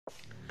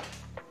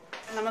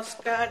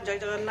नमस्कार जय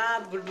Jagannath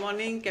good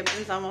morning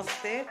केमती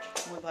समस्ते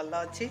मुझे भल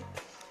अच्छी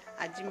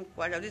आज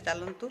मुझे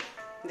चलतु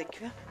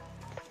देखा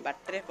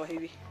बाटे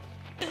कहबी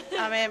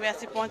आम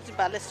आसी पहुँच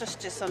बालेश्वर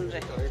स्टेशन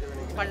रे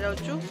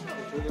जाऊँ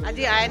आज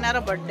आयनार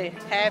birthday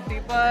happy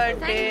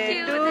birthday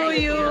to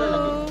you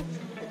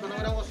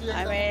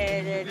आम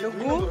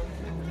लुगु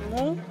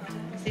मु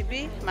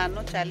शिवी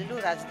मानु चलू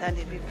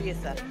राजधानी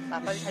बीपीएसआर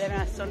बापा भी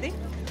खाया आसती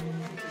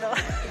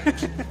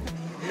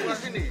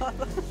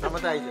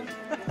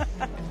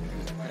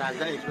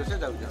राजधानी एक्सप्रेस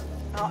जाऊ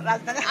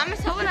राजधानी आम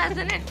सब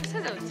राजधानी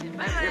एक्सप्रेस जाऊ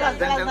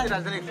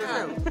राजधानी एक्सप्रेस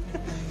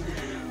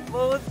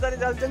बहुत सारे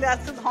जल्दी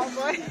आसु हम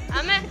कह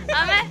आमे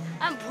आमे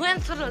हम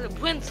भुवनेश्वर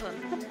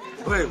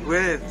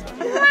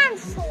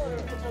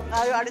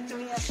आयो आडे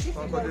चुनी आसी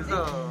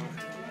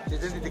जे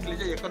जे देखले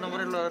जे एक नंबर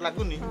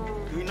लागुनी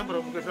दुई नंबर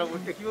केसला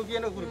टेकिबो किए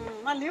न गुरु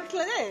मा लिफ्ट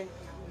ले जे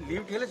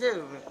लिफ्ट हेले से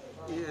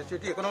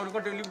सेठी एक नंबर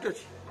को लिफ्ट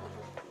अछि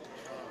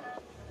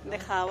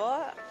देखाओ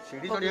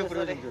सीढ़ी चढ़िया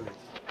पुरो जंगल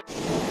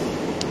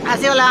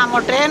आसी वाला हम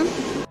ट्रेन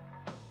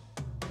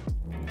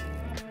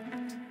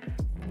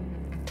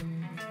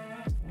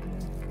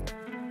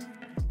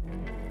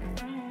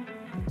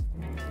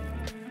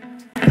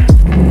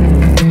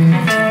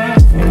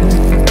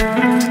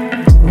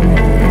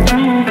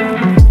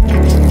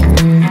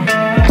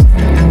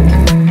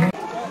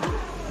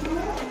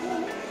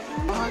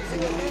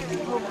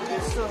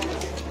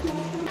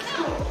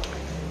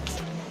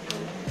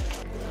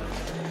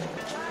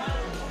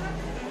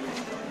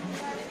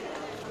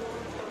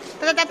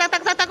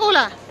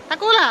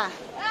takula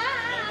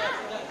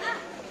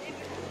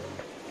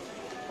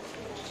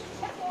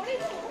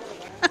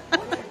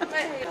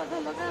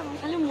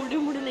खाली मुड़ी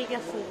मुड़ी लेके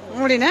आसो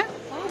मुड़ी ना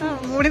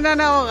मुड़ी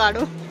ना वो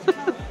गाड़ू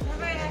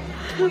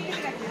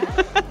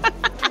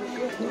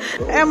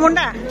ए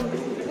मुंडा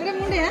एरे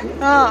मुंडी है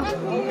हां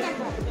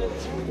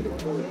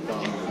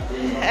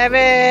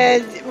एबे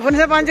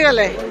भुवनेश्वर पहुंच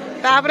गले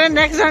तापरे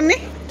नेक्स्ट जर्नी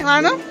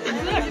मानो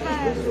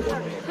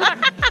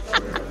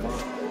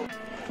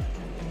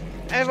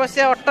ए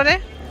बसे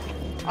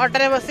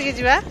ऑटो बसिकी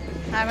जा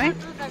आम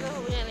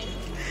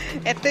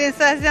एत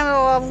जिन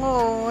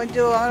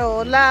जो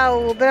ओला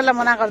उबेर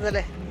मना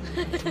करदे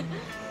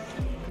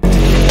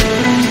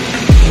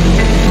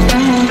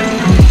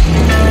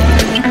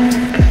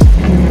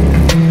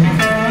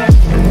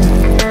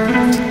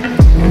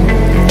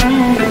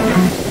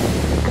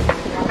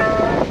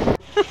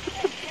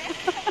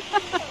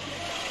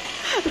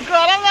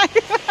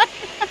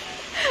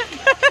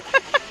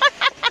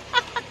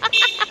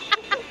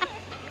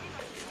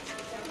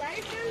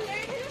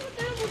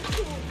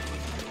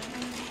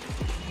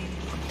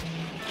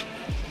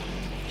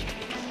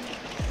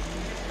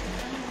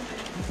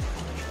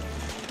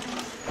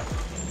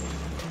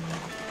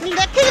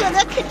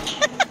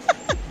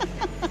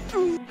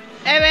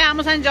एबे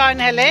आम सन जॉइन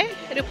हेले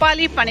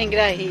रूपाली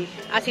पाणिग्राही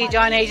आसी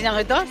जॉइन है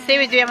सहित से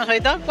भी जी आम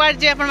सहित कुआड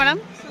जी अपन मैडम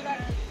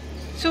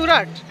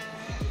सूरत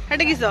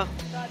हेटे किस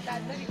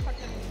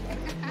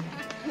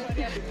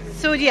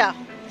सूर्या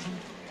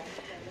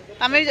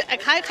आम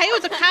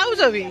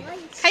खाऊ भी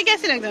खाई के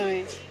आसिल तुम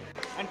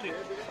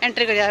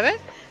एंट्री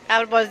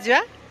कर बस जा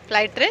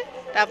फ्लाइट रे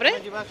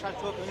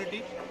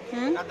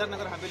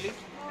नगर हवेली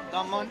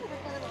दमन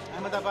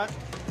अहमदाबाद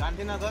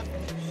गांधीनगर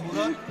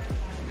सूरत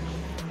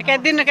के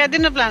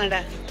दिन प्लान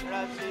एटा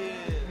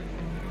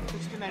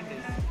 69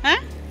 days हैं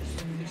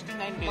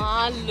 69 days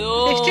मालो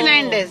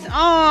 69 days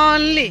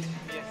only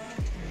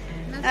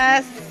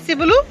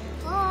सिबुलु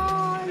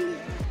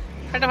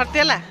पेट भर्ती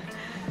है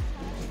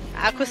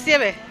आ खुशी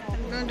हे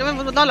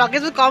तुम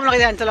लगेज कम लगे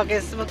जान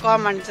लगेज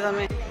कम आन तुम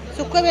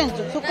सुखा भी आन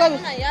सुखा भी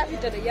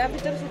या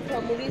भीतर सुखा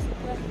मुड़ी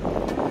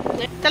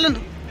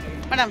चलतु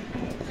मैडम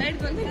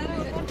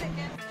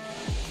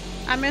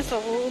आम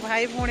सब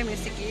भाई भौणी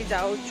मिसिकी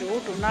जाऊँ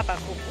टूना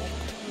पाखक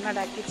टूना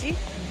डाकी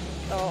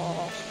तो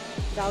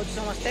जाऊँ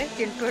समस्ते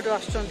चिंटू हेटू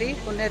आसुँच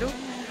पुणे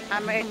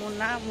आम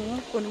मुना मु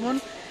कुनमुन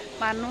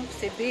मानु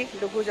शिवी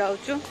डुगु जाऊँ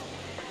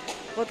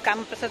बहुत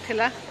काम प्रेसर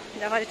थिला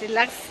जहाँ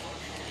रिलैक्स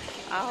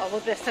आ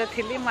बहुत प्रेसर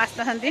थी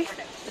मुझे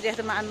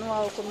जेहेतु मानु आ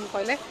कुनमुन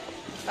कहले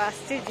तो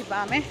आसी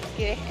आम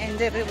किए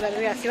एंजय बुला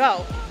आसवा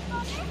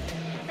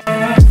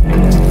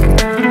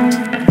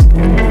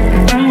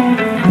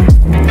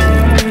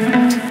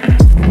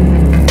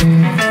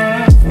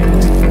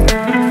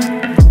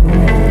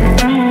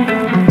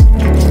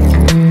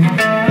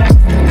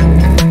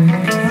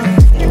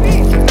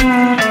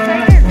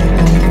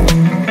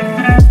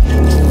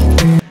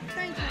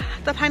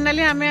तो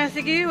फाइनली आम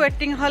आसिकी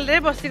वेटिंग हॉल रे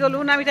बसी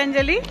गलु ना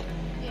गीतांजलि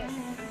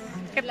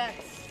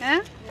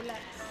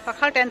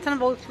सका टेंशन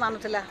बहुत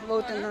मानुला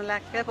बहुत टेंशन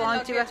लगे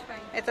पहुँचा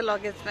एत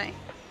लगेज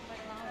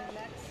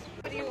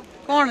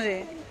कौन रे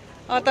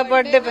तो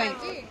birthday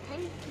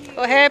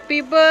O happy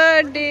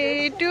birthday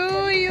to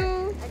you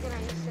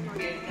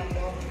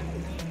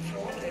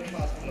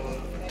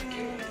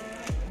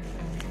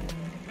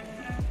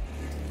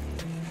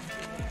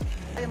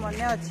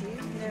मन अच्छी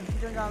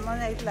जो जन्म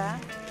होता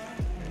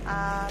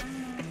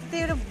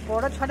केते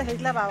बड़ छुआ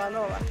होता बाबा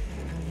लो बाबा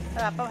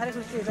बापा भारी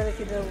खुशी होता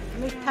देखी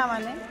मीठा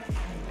माने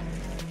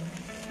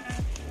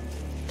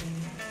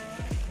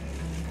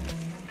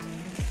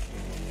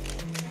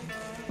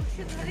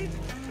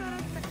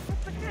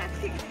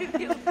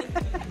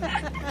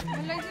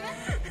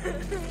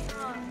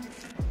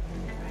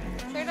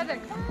ସେଇଟା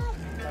ଦେଖ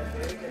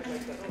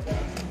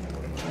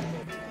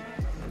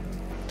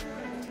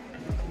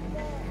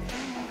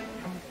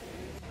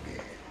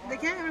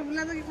ଦେଖିଆ ଆମେ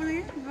ବୁଲା ତ କି କଣ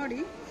ଗଡି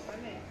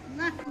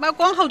ନା ବା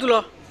କଣ ଖାଉଥିଲ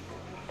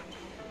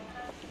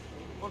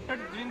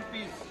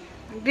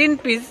ଗ୍ରୀନ୍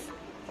ପିସ୍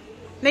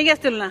ନେଇକି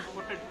ଆସିଥିଲୁ ନା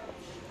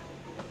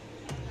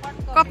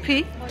କଫି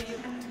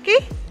କି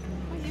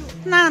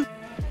ନା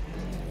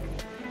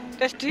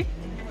टेस्टी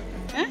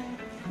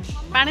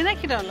पानी ना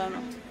क्षीर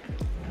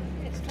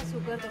एक्स्ट्रा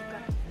सुगर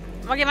दरकार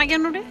मगे मागे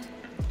नोटे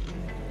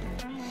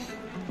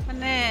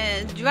माने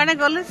जुआड़े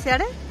गले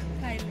सियाड़े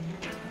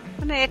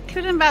माने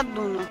एठी बात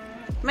दून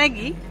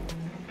मैगी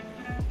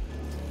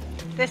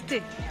टेस्टी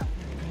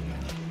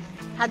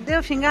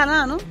खाद्य फिंगा हला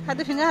अनु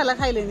खाद्य फिंगा हला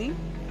खाइलेनी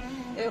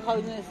ए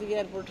खाउने सी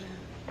एयरपोर्ट रे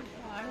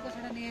आलू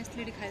कसाडा नहीं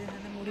असलेडी खाइ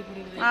देना मुड़ी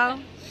मुड़ी आ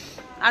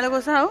आलू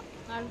कसा हो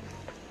आलू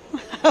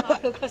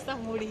कसा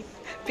मुड़ी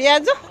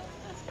प्याज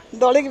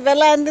दौड़ी की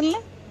बेला आंदिल ना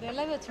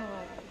बेला भी अच्छा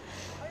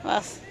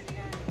बस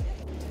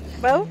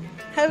बाबू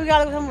खाइबू की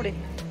आलू कसा मुड़ी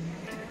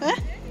हैं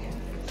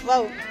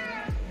बाबू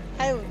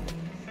खाइबू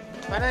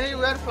Finally,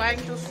 we are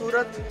flying to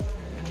Surat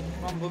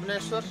from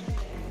Bhubaneswar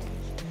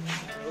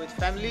with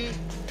family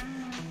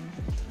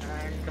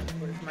and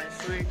with my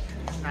sweet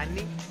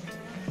nanny.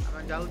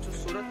 ଆମେ ଯାଉଛୁ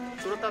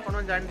ସୁରତ ଆପଣ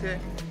ଜାଣିଥିବେ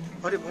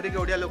ଭରି ଭରିକି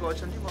ଓଡ଼ିଆ ଲୋକ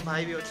ଅଛନ୍ତି ମୋ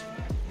ଭାଇ ବି ଅଛି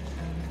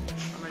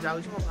ଆମେ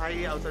ଯାଉଛୁ ମୋ ଭାଇ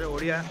ଆଉ ଥରେ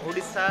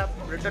ଓଡ଼ିଶା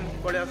ରିଟର୍ନ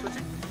ପଳେଇ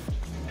ଆସୁଛି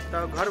ତ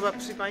ଘର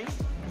ବାପସି ପାଇଁ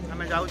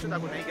ଆମେ ଯାଉଛୁ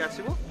ତାକୁ ନେଇକି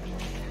ଆସିବୁ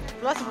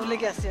प्लस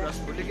बुलिकी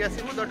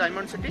ଆସିବୁ ଦ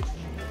ଡାଇମଣ୍ଡ ସିଟି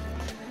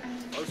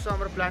ଅଲସୋ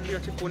ଆମର ପ୍ଲାନ୍ ବି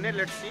ଅଛି ପୁନେ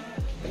ଲେଟ୍ସ ସି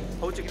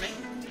ହେଉଛି କି ନାହିଁ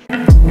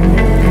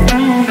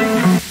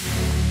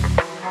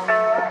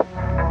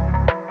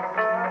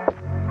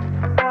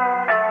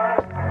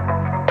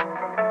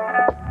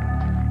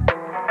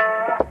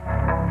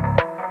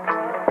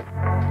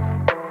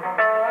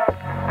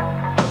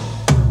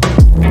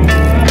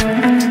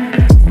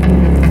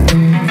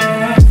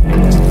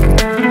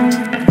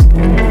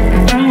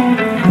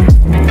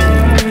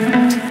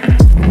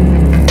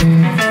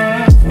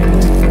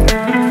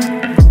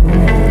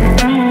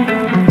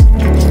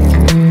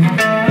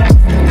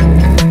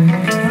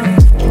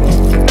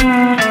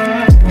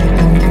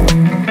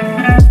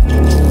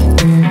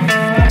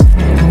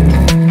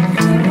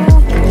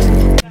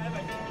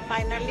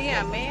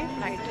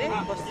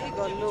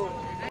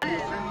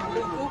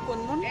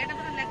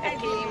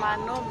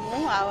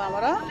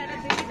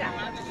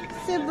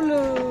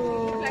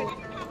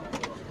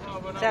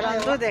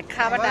चलो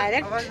देखा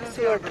डायरेक्ट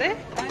सुरत रे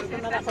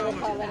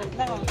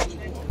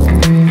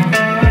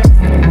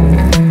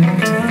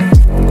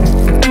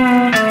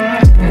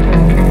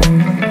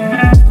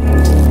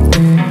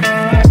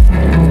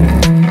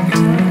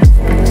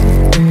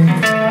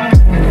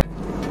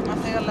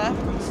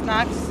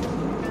स्नैक्स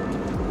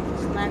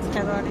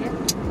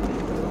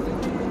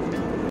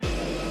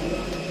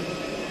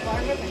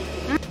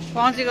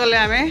पहुँची गले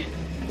आम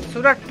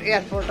सुरत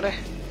एयरपोर्ट रे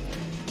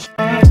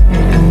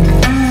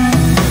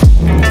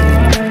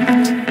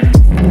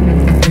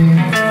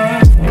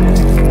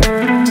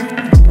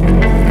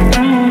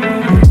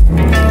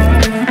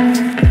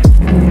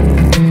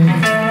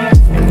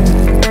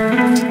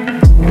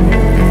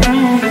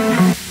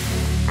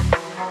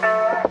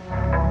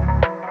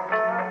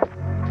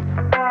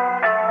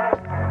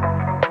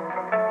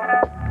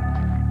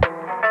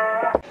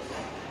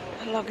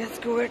लगेज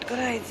को वेट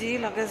कराई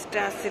लगेज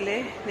आसिले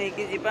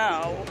नहीं जीवा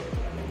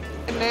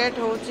लेट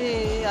हो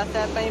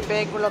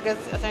बैग लगेज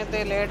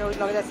लेट हो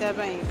लगेज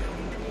आसापी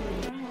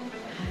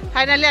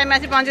फाइनाली आम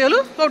आसी पहुँची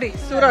गलु कौटी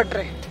सुरत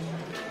रे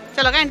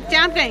चलो कहीं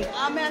चाँद कहीं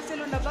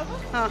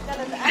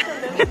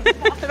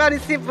हाँ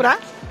रिसीव पूरा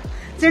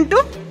चिंटू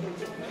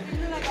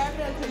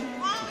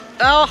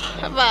ओह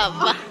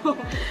बाबा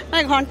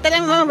मैं घंटे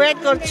वेट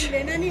कर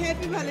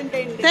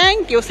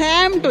thank you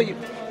same to you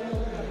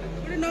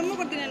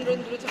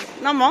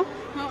नमो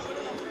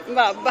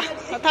बाबा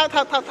था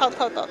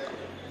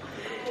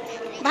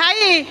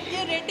भाई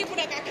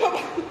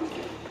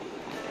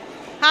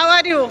हाउ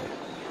आर यू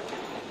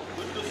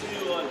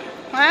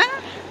हाँ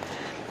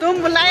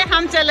तुम बुलाए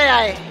हम चले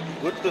आए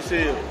गुड टू सी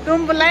यू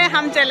तुम बुलाए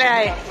हम चले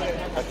आए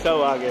अच्छा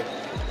वो आगे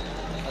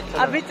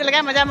अभी चल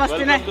गया मजा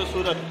मस्ती में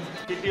सूरत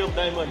सिटी ऑफ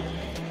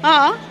डायमंड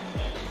हाँ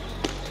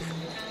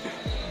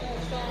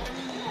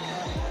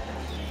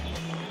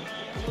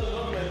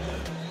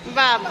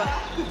बाबा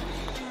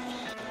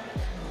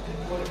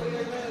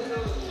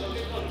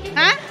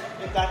हाँ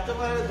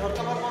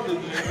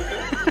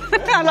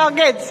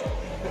लगेज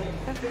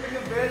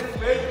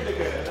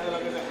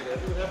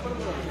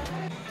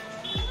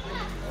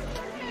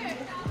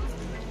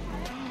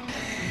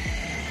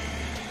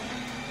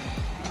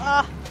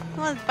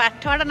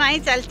पाठवाड़ा नहीं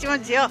चलती मो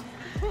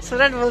झील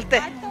सुरत बोलते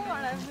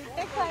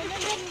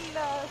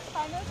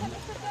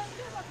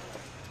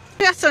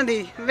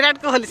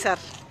विराट कोहली सर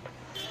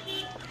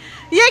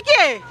ये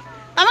किए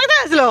तमें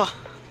सब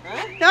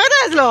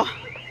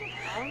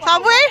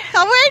सब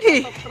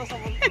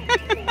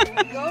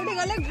गौडी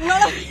गले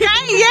गुळ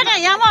कहीं ये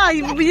कहीं हम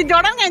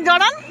जड़न कहीं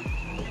जड़न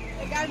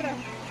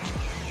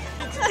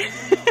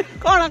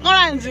कौन कौन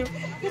आंसू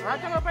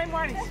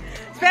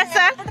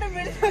स्पेशल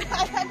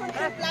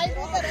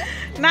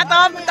ना तो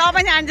तो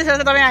पे आंजी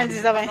सर तो पे आंजी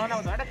सब एडे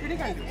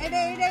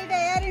एडे एडे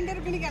यार इंटर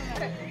किनी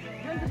करना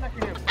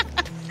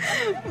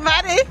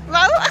मारे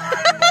बाबू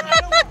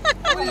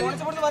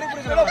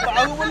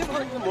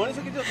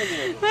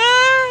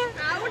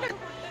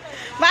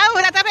बाबू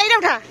राता पे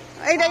उठा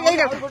एडे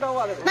एडे उठा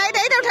ना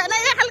एडे उठा ना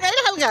ये हल्का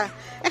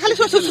ये खाली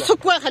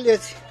सुकुआ खाली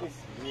अछि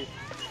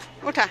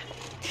उठा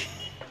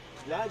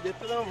या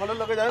जेते तो भलो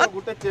लगे जाय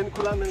गुटे चेन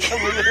खुला नहीं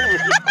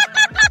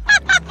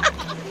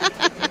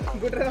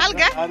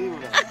हल्का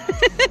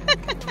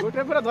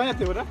गोटे पूरा धोया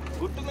थे बरा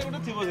गुटे में गुटे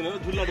थिबो ने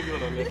झुला टिके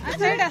रहले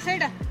सेडा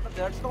सेडा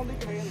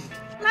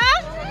ना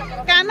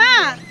काना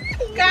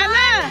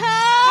काना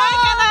हाय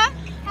काना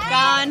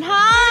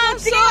कान्हा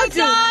सो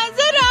जा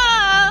जरा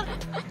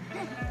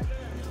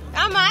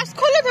आ मास्क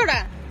खोलो थोड़ा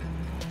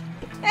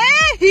ए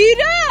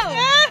हीरो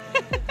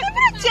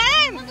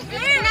चैन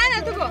ना ना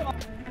तू को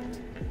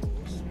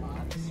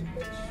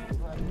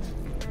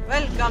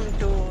वेलकम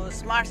टू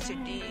स्मार्ट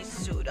सिटी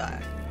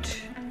सूरत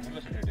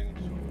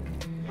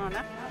हाँ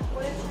ना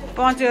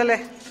पहुंच गले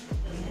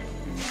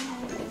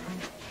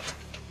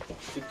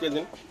टिके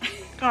दिन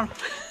कौन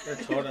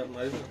छोड़ा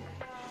मारी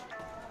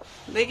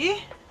देखी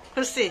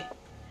खुशी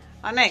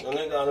अनेक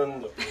अनेक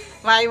आनंद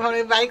भाई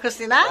भौणी भाई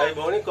खुशी ना भाई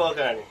भौणी को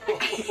कहानी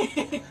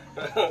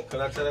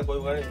कलाकार कोई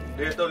कहानी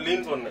दे तो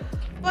लीन करने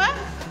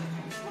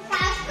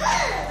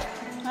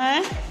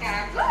हैं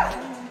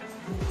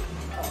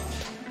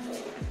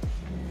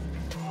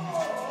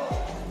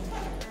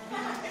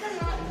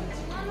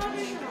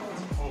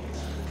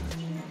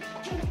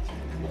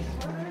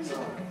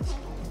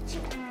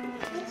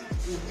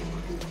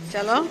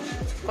चलो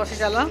कोशी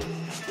चलो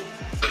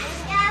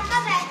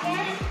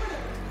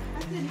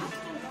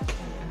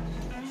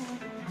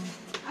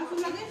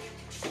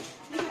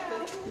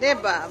दे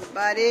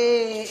बाबा रे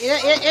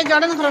ये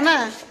जड़न घर ना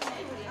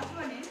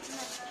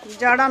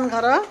जड़न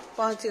घर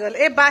पहुंची गल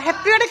ए बा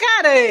हैप्पी बर्थडे का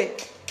रे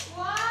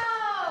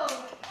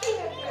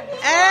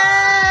ए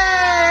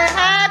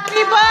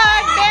हैप्पी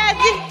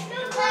बर्थडे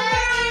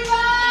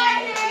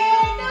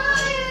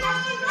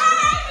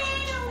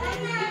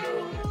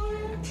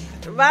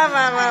वाह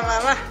वाह वाह वाह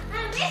वाह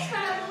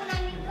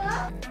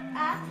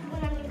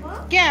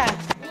क्या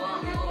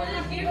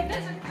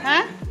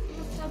हाँ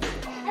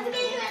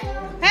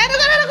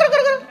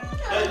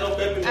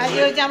आज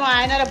हूँ आम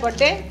आयनार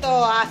बर्थडे तो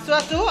आसु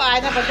आसु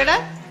आयनार बर्थडे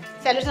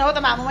सेलिब्रेशन हम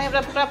तो मामू माई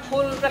पूरा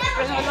फुल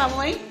प्रिपरेशन कर मामू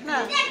माई ना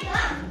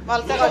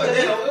भलसे कर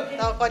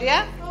तो करिया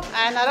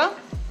आयनार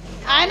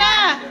आयना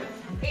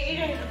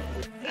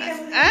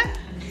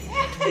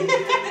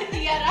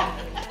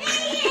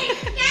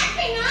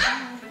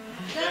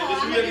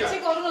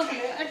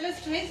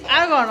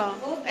आ कौन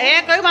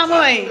ए कोई मामू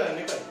माई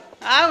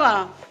आ कौन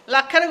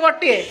लक्ष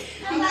गोटे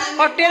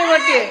कोटे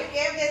गोटे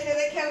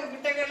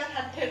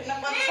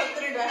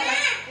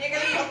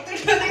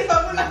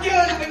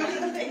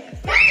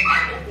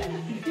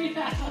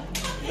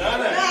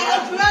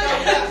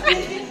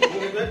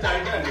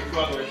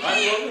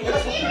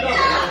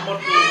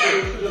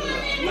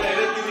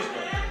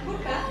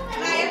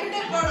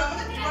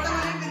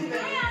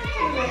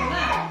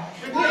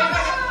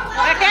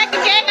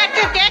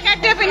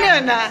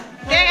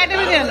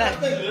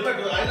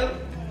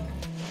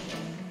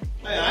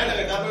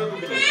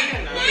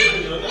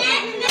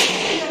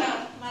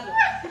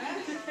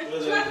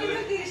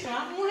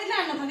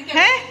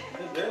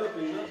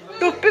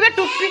टुप्पी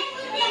टुप्पी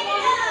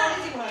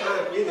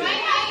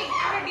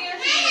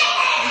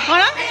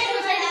कौन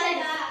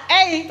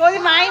ए कोई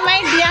माई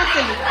माई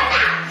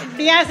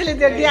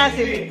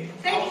डियासली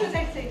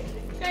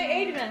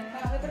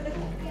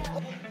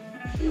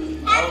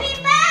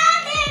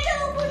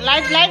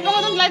लाइट लाइट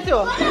को तुम लाइट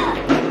हो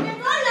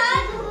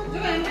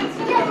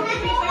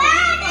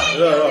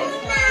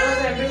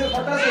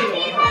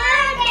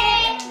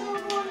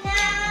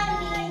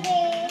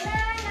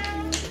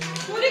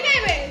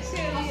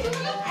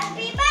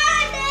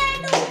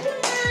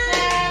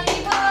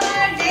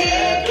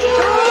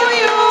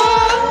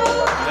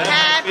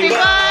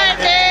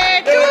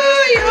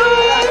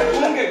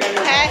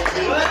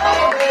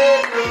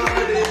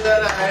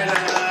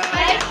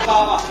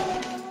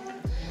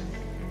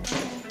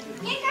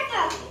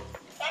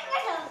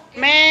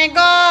May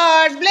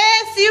God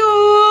bless you.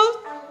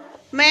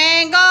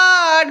 May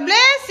God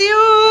bless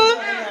you.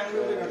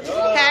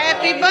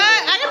 Happy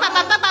birthday. अरे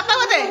पापा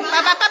को दे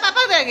पापा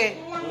को देंगे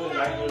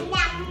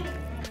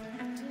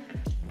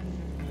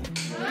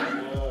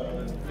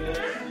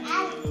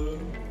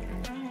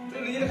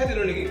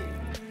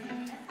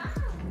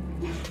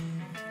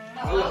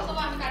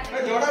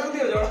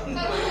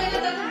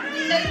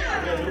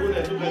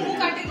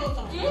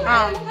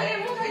हाँ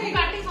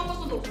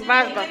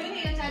बस बस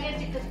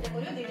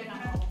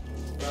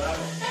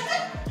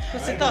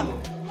खुशी तो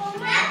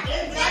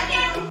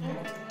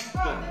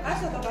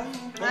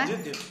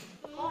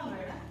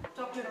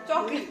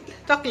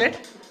चॉकलेट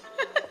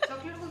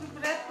चॉकलेट को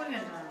रैप करिया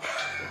ना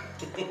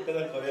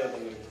कदा करे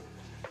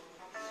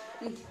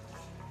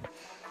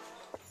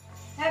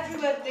हैप्पी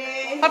बर्थडे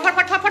फट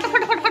फट फट फट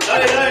फट फट फट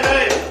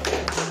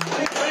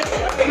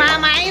नहीं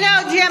माईर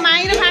झिया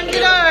माईर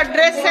फांडीर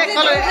ड्रेस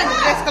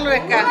कलर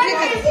एका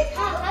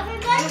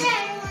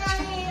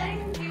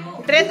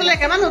ड्रेस कलर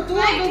एका मानु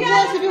तू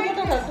सिबी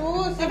फोटो तू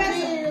सिबी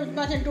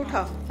चिंटू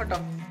उठा फोटो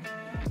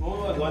वो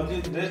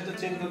गंजी ड्रेस तो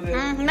चेंज कर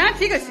दे ना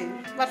ठीक अछि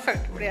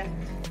परफेक्ट बढ़िया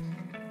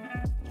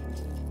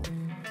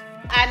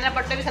आयना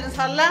बर्थडे भी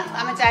सरला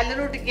आमे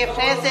चाइलरु टिके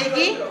फ्रेश है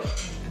की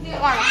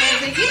कोन फ्रेश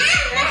है की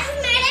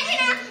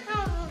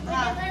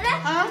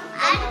हां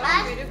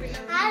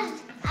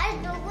आज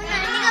डुगु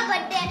नानी का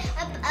बर्थडे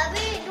है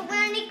अभी डुगु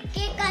नानी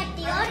केक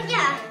काटी और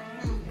क्या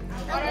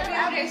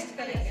और रेस्ट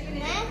करेंगे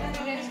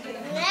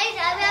नहीं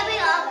अभी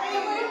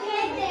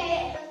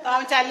तो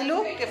हम चलिलु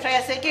कि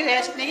फ्रेश है कि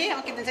रेस्ट नहीं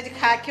हम कितने से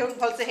खा के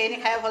भल से है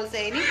नहीं खाया भल से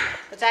है नहीं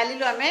तो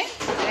चलिलु हमें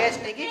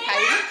रेस्ट नहीं कि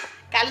खाइबु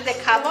काली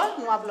देखाबो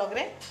नुआ ब्लॉग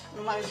रे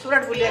नुआ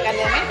सूरत बुलिया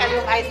काली हमें काली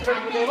भाई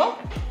सूरत बुलेबो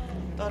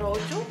तो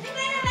रोजु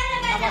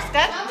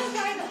नमस्कार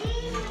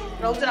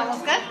रोजु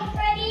नमस्कार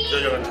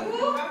जय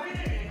जगन्नाथ